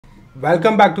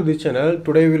Welcome back to this channel.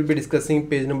 Today we will be discussing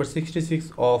page number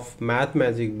 66 of Math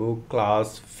Magic book,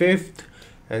 class 5th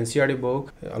NCERT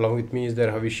book. Along with me is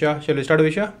there Havisha. Shall we start,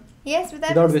 Havisha? Yes,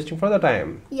 without wasting further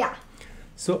time. Yeah.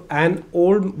 So, an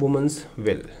old woman's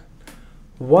will.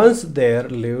 Once there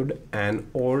lived an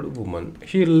old woman.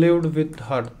 She lived with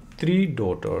her 3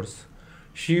 daughters.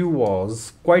 She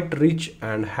was quite rich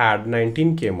and had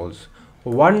 19 camels.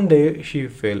 One day she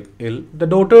fell ill. The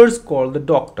daughters called the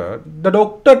doctor. The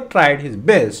doctor tried his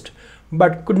best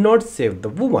but could not save the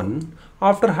woman.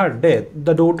 After her death,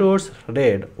 the daughters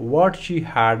read what she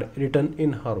had written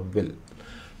in her will.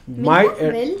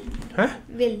 will? Huh?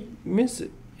 Will. Means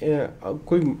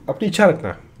कोई अपनी इच्छा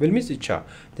रखना. Will means इच्छा.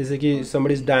 जैसे कि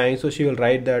somebody is dying, so she will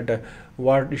write that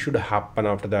what should happen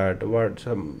after that. What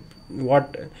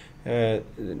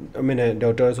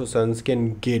daughters or sons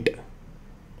can get.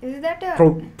 Is that a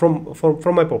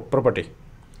from my property.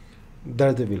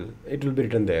 That's the will. It will be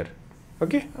written there.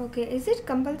 Okay. Okay. Is it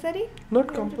compulsory?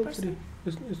 Not compulsory.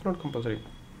 It's not compulsory.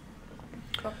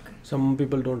 Okay. Some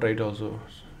people don't write also.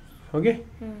 Okay.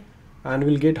 And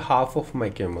we'll get half of my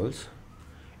camels.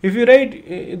 If you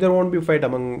write, there won't be fight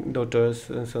among daughters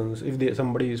and sons. If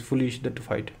somebody is foolish, that to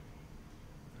fight.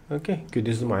 Okay,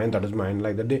 this is mine, that is mine,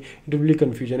 like that. It will be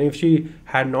confusion. If she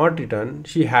had not written,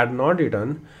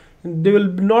 they will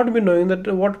not be knowing that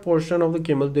what portion of the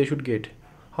camels they should get.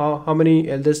 How many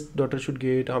eldest daughter should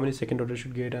get, how many second daughter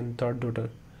should get, and third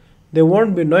daughter. They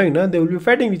won't be knowing, they will be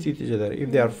fighting with each other if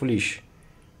they are foolish.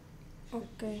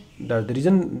 Okay. That's the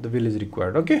reason the will is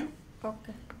required. Okay.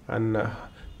 Okay. And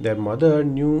their mother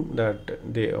knew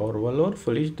that they are well or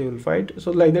foolish, they will fight. So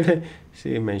like that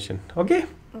she mentioned. Okay.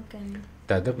 Okay.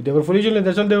 That they were foolish,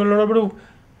 that's all. They will not able to.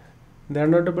 They are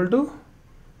not able to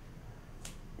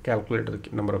calculate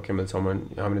the number of camels, how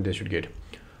many they should get.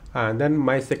 And then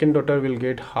my second daughter will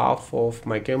get half of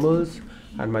my camels,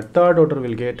 and my third daughter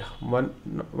will get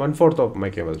one fourth of my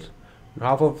camels.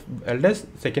 Half of eldest,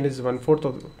 second is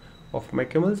 1/4 of my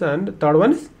camels, and third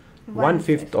one is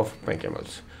 1/5 of my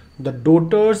camels. The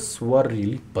daughters were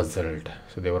really puzzled.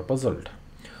 So they were puzzled.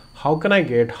 How can I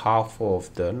get half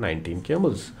of the 19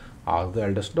 camels? Asked the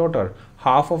eldest daughter.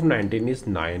 Half of 19 is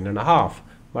 9.5.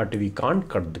 But we can't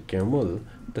cut the camel.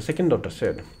 The second daughter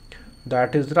said.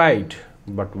 That is right.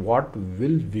 But what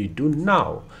will we do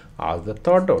now? Asked the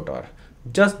third daughter.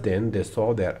 Just then they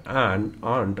saw their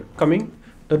aunt coming.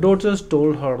 The daughters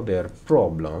told her their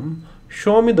problem.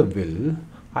 Show me the will.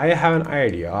 I have an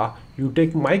idea. You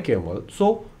take my camel.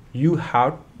 So you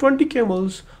have 20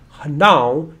 camels.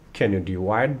 Now can you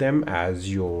divide them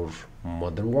as your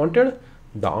mother wanted?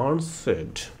 The aunt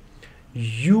said,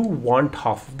 you want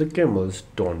half of the camels,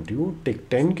 don't you? Take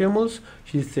 10 camels,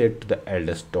 she said to the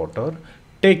eldest daughter.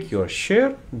 Take your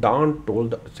share, the aunt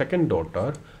told the second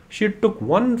daughter. She took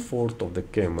 1/4 of the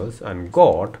camels and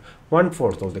got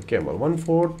 1/4 of the camel.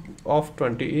 1/4 of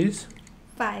 20 is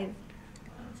 5.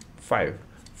 5.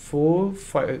 4,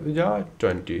 5,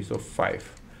 20, so 5.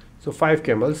 So 5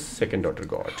 camels second daughter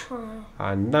got.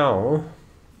 And now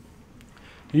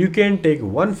you can take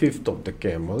 1/5 of the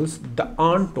camels. The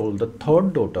aunt told the third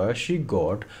daughter she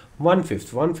got 1/5.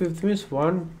 1/5 means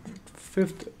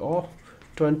 1/5 of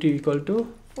 20 equal to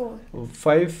 4.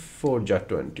 5 4 ja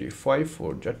 20. 5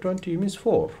 4 ja 20 means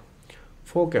 4.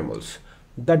 4 camels.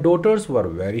 The daughters were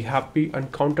very happy and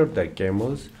counted their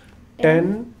camels. 10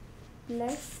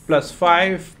 plus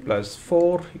 5 plus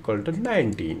 4 equal to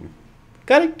 19.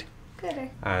 Correct?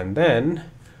 Correct. And then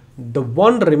the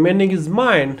one remaining is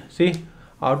mine. See,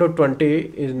 out of 20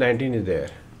 is 19 is there.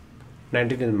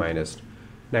 19 is minus.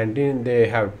 19 they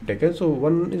have taken, so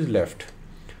 1 is left.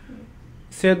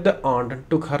 Said the aunt and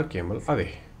took her camel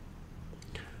away.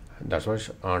 That's what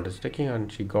aunt is taking, and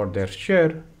she got their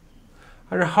share.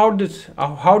 And how did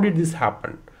this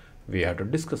happen? We have to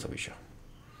discuss, Avisha.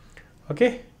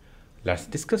 Okay, let's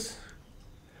discuss.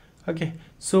 Okay,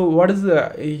 so what is the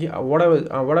what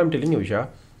I'm telling you, Avisha?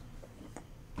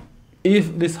 If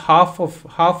this half of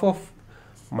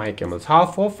my camels,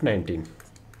 half of 19.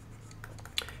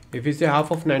 If we say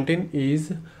half of 19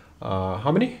 is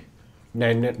how many?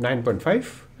 9.5,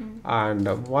 and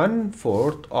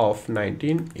 1/4 of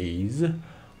 19 is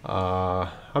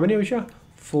how many, Avisha?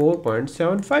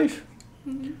 4.75.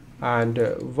 And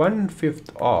 1/5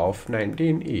 of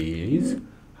 19 is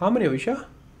how many, Avisha?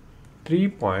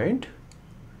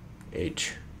 3.8.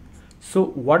 So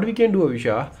what we can do,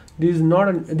 Avisha? These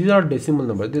are decimal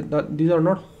numbers. These are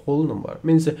not whole number.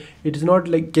 Means it is not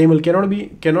like camels cannot be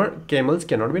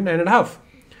 9.5.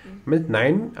 Means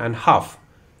 9.5.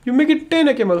 You make it 10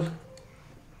 a camel.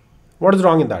 What is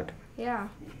wrong in that? Yeah.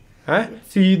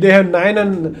 See, they have 9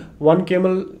 and 1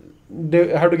 camel. They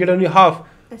have to get only half.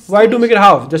 Why to make it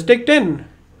half? Just take 10.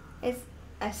 It's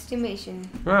estimation.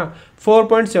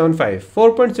 4.75.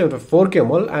 4.75. 4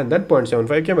 camel and then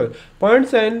 0.75 camel.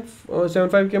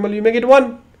 0.75 camel, you make it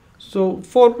 1. So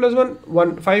 4 plus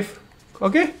 1, 5.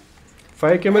 Okay?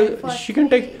 5 camel, she can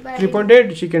take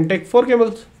 3.8. She can take 4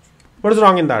 camels. What is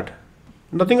wrong in that?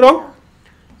 Nothing wrong?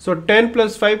 So 10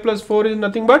 plus 5 plus 4 is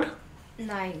nothing but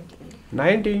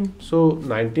 19. So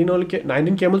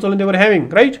 19 camels only they were having,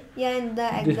 right? Yeah, in the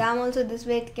exam also this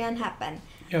way it can happen.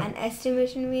 Yeah. And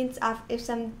estimation means if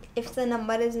the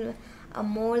number is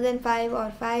more than 5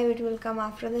 or 5, it will come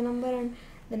after the number, and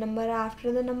the number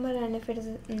after the number, and if it is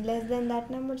less than that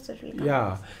number, so it will come.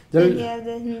 Yeah. So here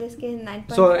in this case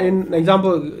 9.5. So in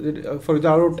example, for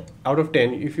example, out of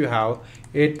 10, if you have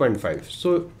 8.5,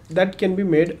 so that can be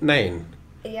made 9.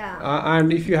 Yeah.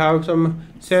 And if you have some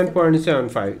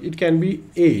 7.75, it can be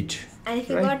 8. And if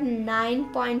you right? got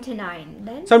 9.9,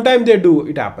 then Sometimes they do,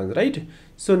 it happens, right?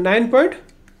 So 9.2.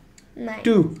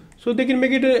 9. So they can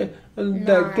make it the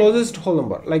 9. closest whole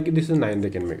number. Like this is 9, they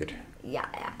can make it. Yeah.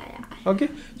 Okay.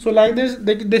 So like this,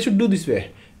 they should do this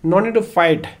way. No need to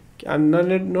fight and no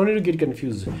need to get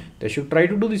confused. They should try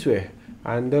to do this way.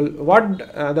 And what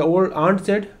the old aunt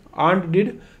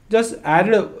did, just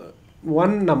added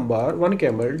one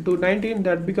camel to 19,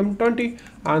 that become 20,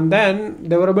 and then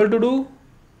they were able to do,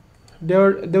 they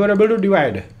were able to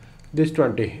divide this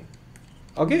 20.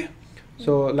 Okay,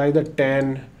 so like the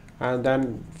 10, and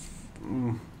then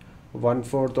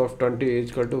 1/4 of 20 is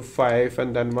equal to 5,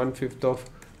 and then 1/5 of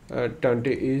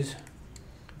 20 is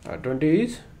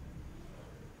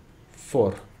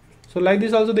 4. So like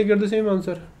this also they get the same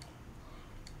answer.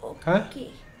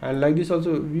 Okay. And like this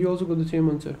also we also got the same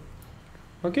answer.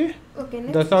 Okay,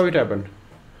 Next. that's how it happened.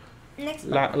 Next.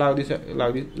 Like this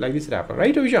it happened,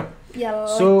 right, Avisha? Yeah.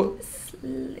 So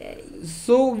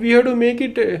we have to make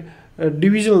it a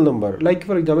divisional number. Like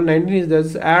for example, 19 is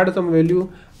just add some value,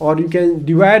 or you can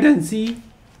divide and see,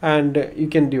 and you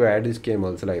can divide these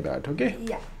camels like that. Okay.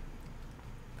 Yeah.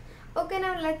 Okay,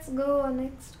 now let's go on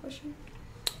next question.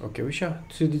 Okay, Visha.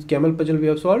 So this camel puzzle we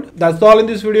have solved. That's all in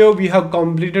this video. We have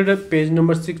completed page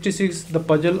number 66, the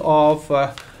puzzle of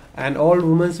an old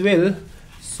woman's will.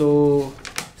 So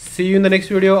see you in the next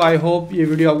video. I hope ये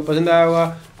video आपको पसंद आया होगा,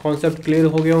 concept clear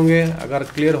हो गए होंगे. अगर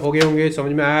clear हो गए होंगे,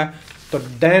 समझ में आया, तो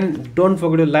then don't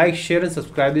forget to like, share and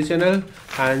subscribe this channel,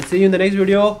 and see you in the next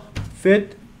video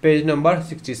with page number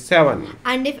 67.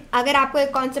 And if अगर आपको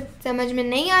एक कॉन्सेप्ट समझ में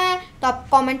नहीं आया तो आप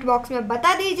कमेंट बॉक्स में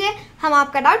बता दीजिए, हम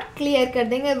आपका डाउट क्लियर कर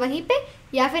देंगे वहीं पे,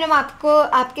 या फिर हम आपको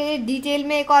आपके लिए डिटेल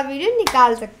में एक और वीडियो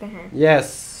निकाल सकते हैं. Yes.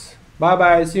 Bye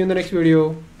bye. See you in the next video.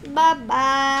 Bye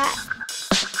bye.